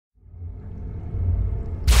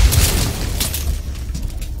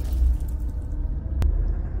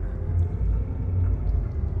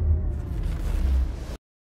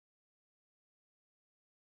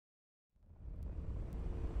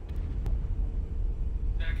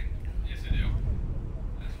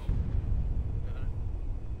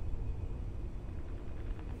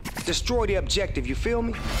Destroy the objective, you feel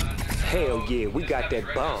me? Hell yeah, we got that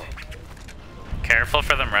bomb. Careful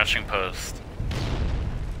for them rushing post.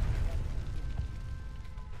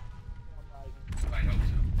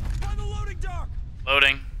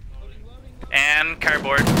 Loading. And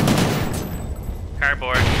cardboard.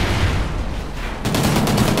 Cardboard.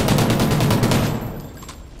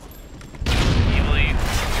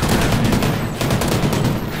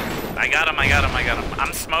 I got him, I got him, I got him.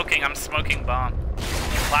 I'm smoking bomb.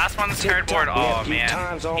 Last one's cardboard. Oh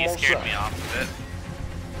man, he scared me off of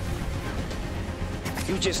it.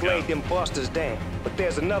 You just laid them busters down, but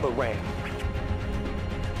there's another round.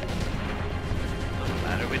 Doesn't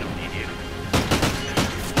matter, we don't need you.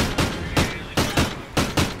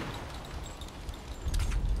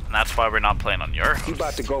 And that's why we're not playing on your host. You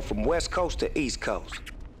about to go from West Coast to East Coast.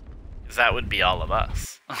 Because that would be all of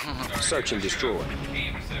us. Search and destroy.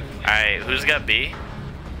 Alright, who's got B?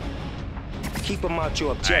 Keep them out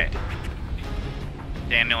your objective. Right.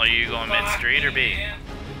 Daniel, are you going mid-street or B?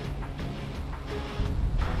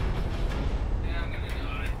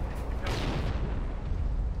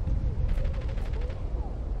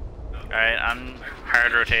 Alright, I'm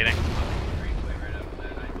hard rotating.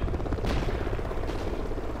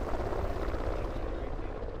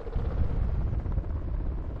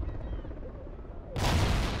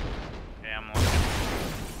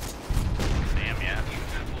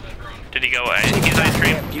 Did he go away? He's ice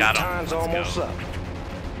cream. Got him. Time's almost up.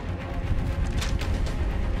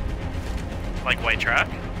 Like white truck?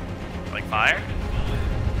 Like fire?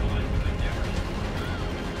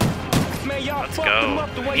 Man, y'all fucked him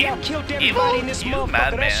up the way y'all killed everybody in this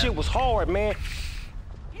motherfucker. That shit was hard, man.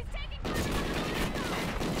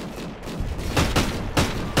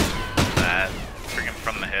 That. Bring him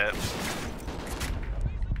from the hip.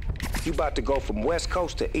 You about to go from West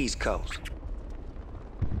Coast to East Coast.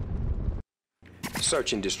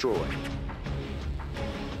 Search and destroy.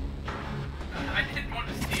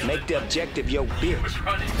 Make the objective your bitch.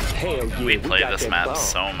 Hell yeah, we play got this that map bomb.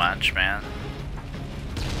 so much, man.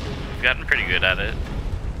 We've gotten pretty good at it.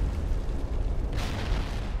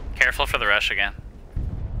 Careful for the rush again.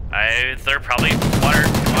 They're probably water.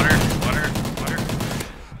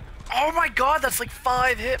 Oh my god, that's like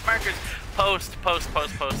 5 hit markers. Post.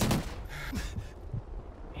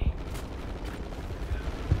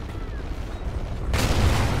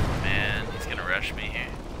 Rush me here.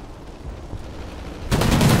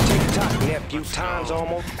 Tick tock, nephew. Time's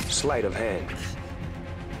almost. Sleight of hand.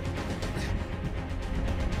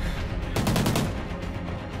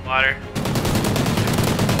 Water.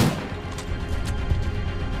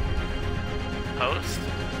 Post.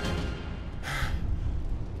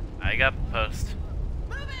 I got post.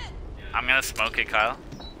 I'm gonna smoke it, Kyle.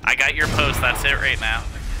 I got your post. That's it right now.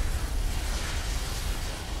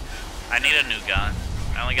 I need a new gun.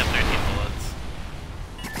 I only got 13 bullets.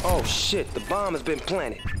 Oh shit, the bomb has been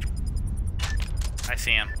planted. I see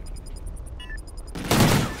him.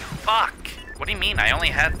 Fuck! What do you mean? I only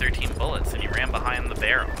had 13 bullets and he ran behind the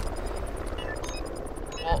barrel.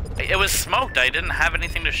 Well, it was smoked. I didn't have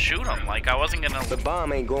anything to shoot him. Like, I wasn't gonna... The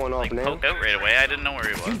bomb ain't going off now. Poke out right away. I didn't know where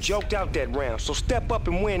he was. You joked out that round, so step up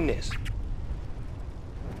and win this.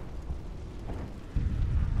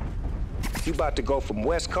 You about to go from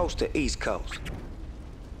West Coast to East Coast.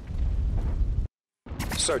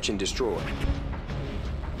 Search and destroy.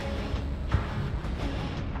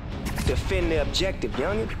 Defend the objective,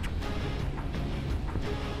 youngin'.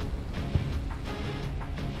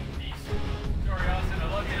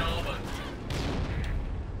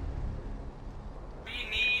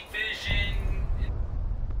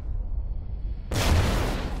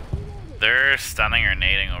 They're stunning or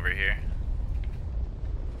nading over here.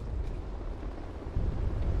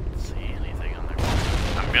 See anything on there?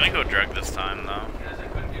 I'm gonna go drug this time though.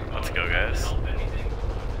 Let's go, guys.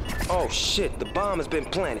 Oh shit, the bomb has been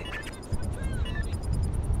planted.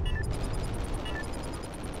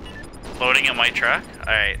 Loading in white truck?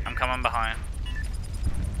 Alright, I'm coming behind.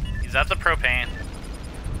 He's at the propane.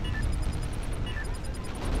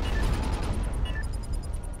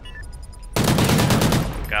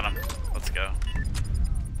 Got him. Let's go.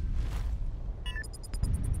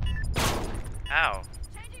 Ow.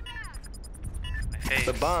 My face.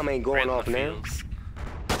 The bomb ain't going off now. Fields.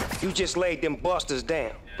 You just laid them busters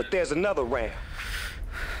down, but there's another round.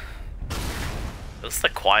 This is the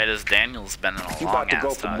quietest Daniel's been in a long ass time. You about to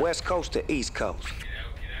go from West Coast to East Coast.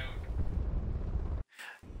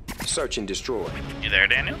 Search and destroy. You there,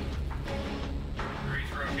 Daniel?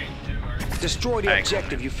 Destroy the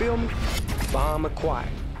objective, you feel me? Bomb acquired.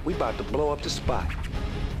 We about to blow up the spot.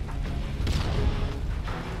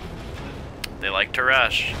 They like to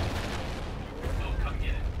rush.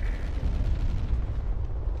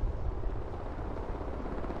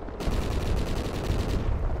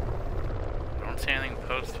 getting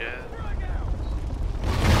post yet.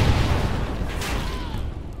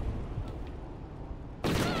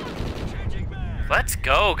 Let's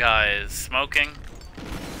go, guys. Smoking.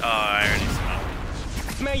 Oh, I already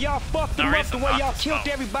smoked. Man, y'all fucked them up the way y'all killed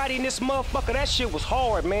everybody in this motherfucker. That shit was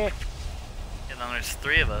hard, man. And then there's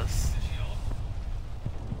 3 of us.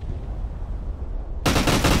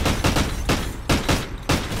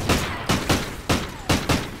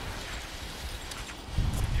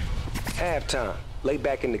 Halftime. Lay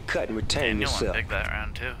back in the cut and retain yourself. You'll pick that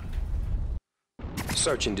round too.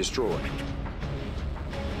 Search and destroy.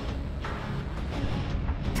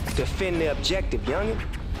 Defend the objective, youngin'.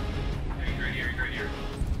 Right here.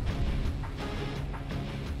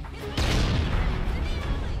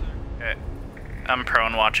 Okay. I'm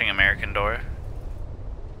prone watching American Door.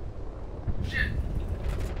 Shit.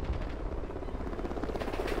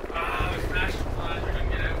 We smashed the flash. We're gonna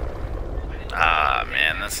get out. Ah,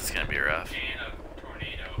 man, this is gonna be rough.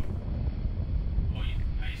 Tornado. Oh,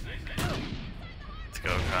 nice. Let's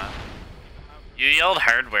go, Kyle. You yelled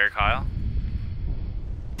hardware, Kyle.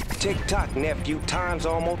 Tick-tock, nephew. Time's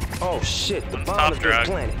almost... Oh, shit. The One's bomb top has been drug.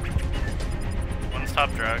 planted. One's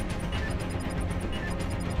top drug.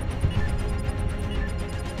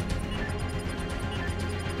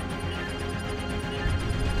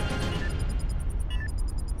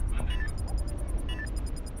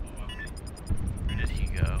 Where did he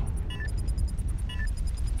go?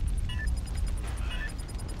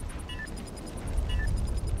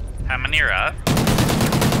 How many are up?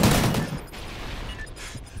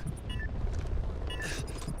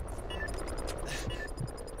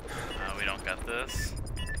 We don't got this.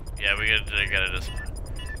 Yeah, we gotta just.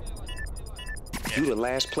 Yeah. You the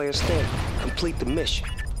last player standing. Complete the mission.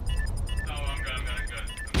 Oh, I'm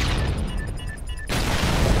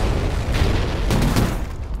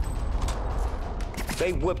good.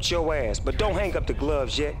 They whipped your ass, but don't hang up the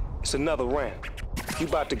gloves yet. It's another round. You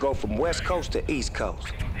about to go from West Coast to East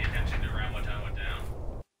Coast. Pay attention to around what time went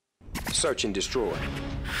down. Search and destroy.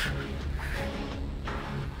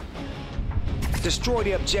 Destroy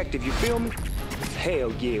the objective, you feel me?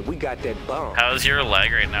 Hell yeah, we got that bomb. How's your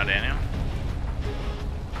leg right now, Daniel?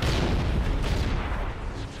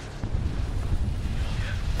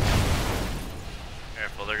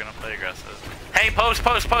 Careful, they're gonna play aggressive. Hey, post!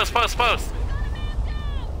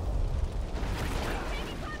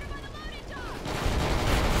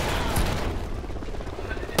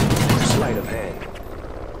 Sleight of hand.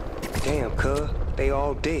 Damn, cuz, they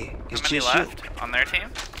all dead. It's How many just left you. on their team?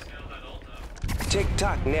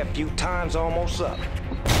 Tick-tock, nephew. Time's almost up.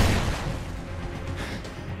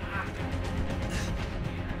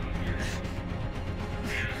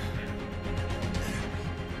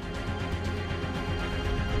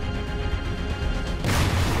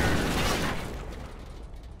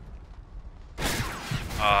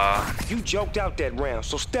 You joked out that round,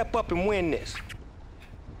 so step up and win this.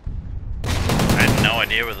 I had no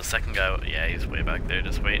idea where the second guy was. Yeah, he's way back there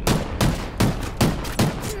just waiting.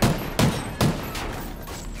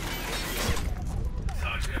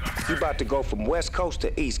 You about to go from West Coast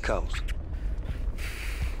to East Coast.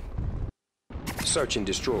 Search and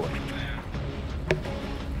destroy.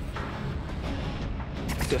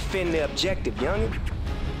 Defend the objective, youngin'.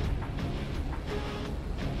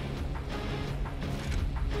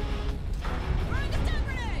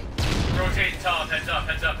 Rotate top, heads up.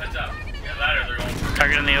 Yeah, ladder, they're going.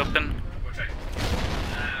 Target in the open. Which I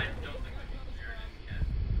don't think they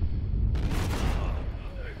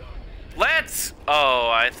can. Let's! Oh,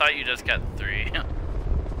 I thought you just got 3.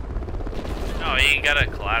 No, you got a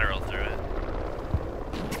collateral through it.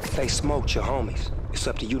 They smoked your homies. It's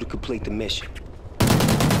up to you to complete the mission.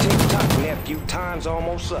 Tick-tock, nephew. Time's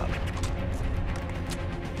almost up.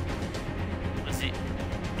 Let's see.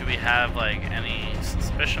 Do we have, like, any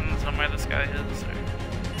suspicions on where this guy is? Or?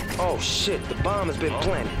 Oh shit, the bomb has been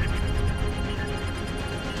planted.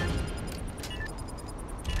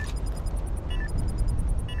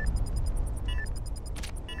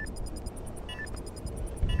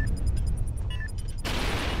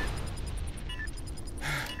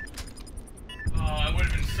 Oh, it would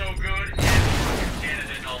have been so good if Canada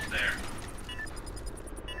didn't ult there.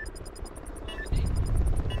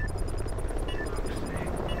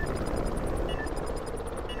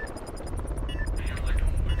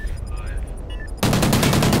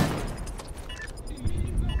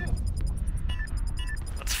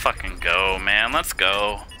 Let's fucking go, man. Let's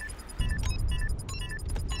go.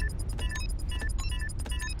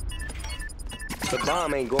 The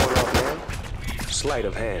bomb ain't going off, man. Sleight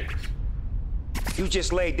of hand. You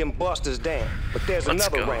just laid them busters down, but there's Let's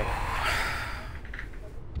another go. round.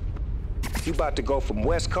 You about to go from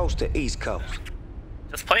West Coast to East Coast.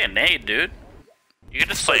 Just play a nade, dude. You can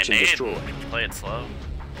just play a nade and play it slow.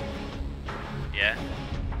 Yeah.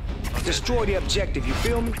 Okay. Destroy the objective, you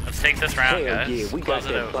feel me? Let's take this round, Hell guys. yeah, we got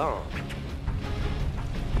that bomb.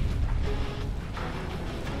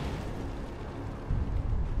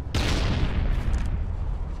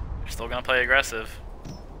 We're still gonna play aggressive.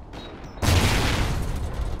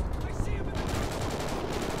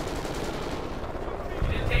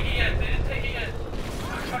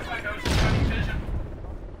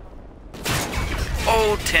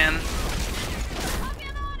 Oh, 10.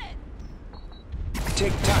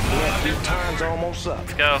 Tick tock, nephew. Time's almost up.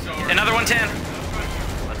 Let's go. Another 110.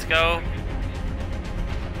 Let's go.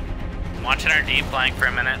 I'm watching our deep flank for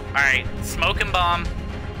a minute. Alright, smoke and bomb.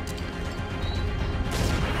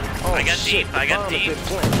 Oh, I got shit, deep. I got deep.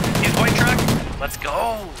 He's white truck. Let's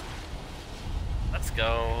go. Let's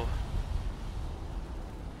go.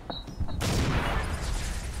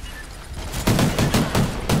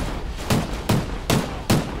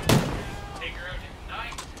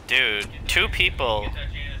 Dude, 2 people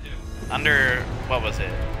under, what was it?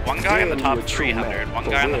 One guy in the top 300, one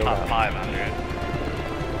guy in the top 500,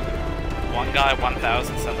 one guy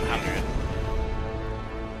 1,700.